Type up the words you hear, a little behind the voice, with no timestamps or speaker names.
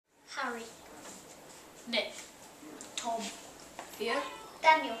Harry. Nick. Tom. Theo.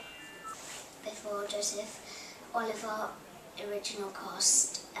 Daniel. Before Joseph, Oliver, original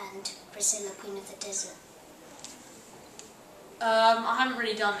cast, and Priscilla, Queen of the Desert. I haven't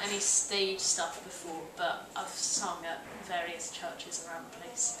really done any stage stuff before, but I've sung at various churches around the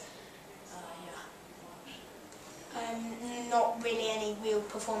place. Not really any real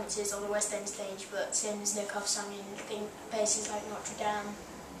performances on the West End stage, but same as Nick, I've sung in places like Notre Dame,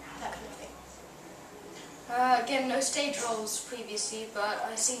 that kind of thing. Again, no stage roles previously, but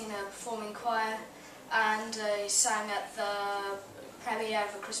I sing in a performing choir, and I sang at the premiere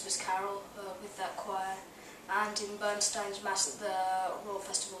of A Christmas Carol with that choir, and in Bernstein's Mass at the Royal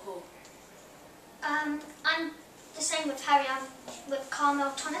Festival Hall. I'm the same with Harry. I'm with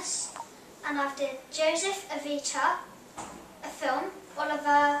Carmel Thomas, and I've did Joseph, Evita, a film,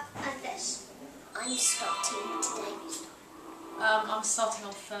 Oliver, and this. I'm starting today. I'm starting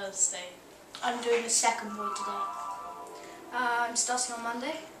on Thursday. I'm doing the second boy today. I'm starting on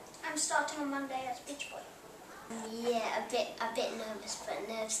Monday. I'm starting on Monday as Beach Boy. Yeah, a bit nervous, but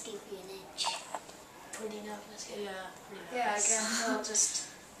nerves give you an edge. Pretty nervous. Yeah, pretty Yeah, nervous. again, well, just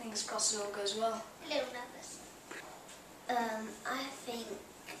fingers crossed it all goes well. A little nervous. I think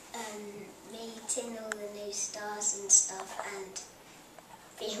meeting all the new stars and stuff, and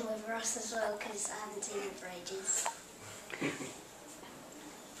being with Ross as well, because I haven't seen him for ages.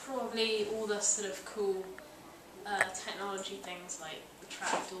 Probably all the sort of cool technology things like the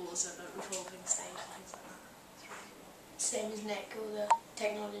trapdoors and the revolving stage and things like that. Same as Nick, all the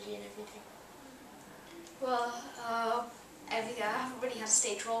technology and everything. Well, everything. I haven't really had a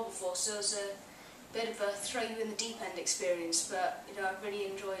stage role before, so it was a bit of a throw you in the deep end experience, but you know, I've really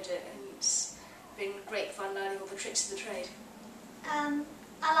enjoyed it, and it's been great fun learning all the tricks of the trade.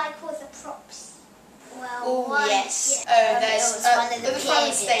 I like all the props. Well, Oh yes. yeah, There's it was one of at the the front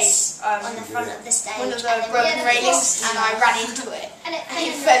of the pianists stage. on the front of the stage. One of the and then broken we had a railings, and I ran into it, And it and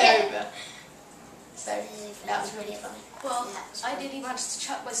it fell fell in. over. So that was really funny. Well, Yeah, it's I fun. nearly managed to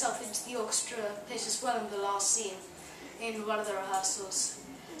chuck myself into the orchestra pit as well in the last scene, in one of the rehearsals.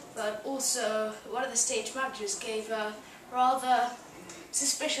 But also, one of the stage managers gave a rather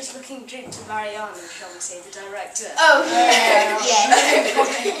suspicious-looking drink to Marianne, shall we say, the director. Oh yeah.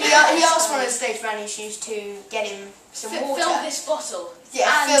 He asked one of the stage managers to get him some water. Fill this bottle. Yeah,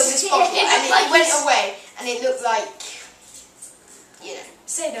 And fill this bottle, it and looked like it went he's- away, and it looked like, you know.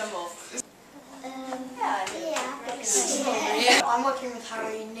 Say no more. Yeah. I'm working with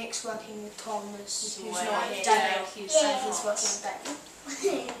Harry, Nick's working with Tom, who's not here. Daniel, who's He's working with Daniel.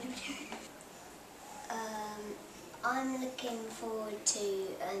 I'm looking forward to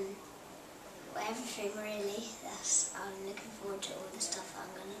everything really. I'm looking forward to all the stuff I'm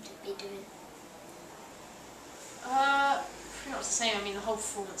going to be doing. Pretty much the same. I mean, the whole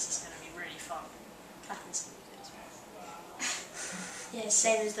performance is going to be really fun. Clapping's going to be good as well. Yeah,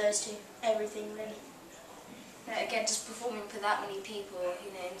 same as those two. Everything really. Again, just performing for that many people,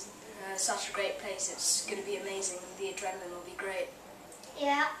 you know, in such a great place, it's going to be amazing. The adrenaline will be great.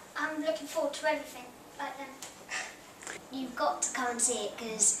 Yeah, I'm looking forward to everything like them. You've got to come and see it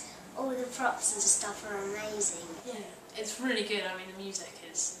because all the props and stuff are amazing. Yeah, it's really good. I mean, the music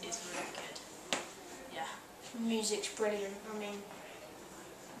is really good. Yeah. Music's brilliant. I mean,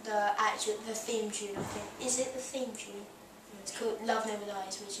 the theme tune, I think. Is it the theme tune? It's called Love Never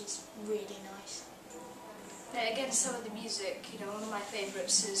Dies, which is really nice. Again, some of the music, you know, one of my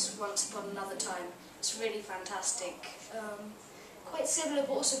favourites is Once Upon Another Time. It's really fantastic. Quite similar,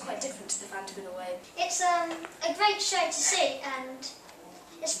 but also quite different to The Phantom in a way. It's a great show to see, and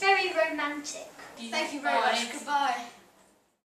it's very romantic. Thank you very much. Goodbye.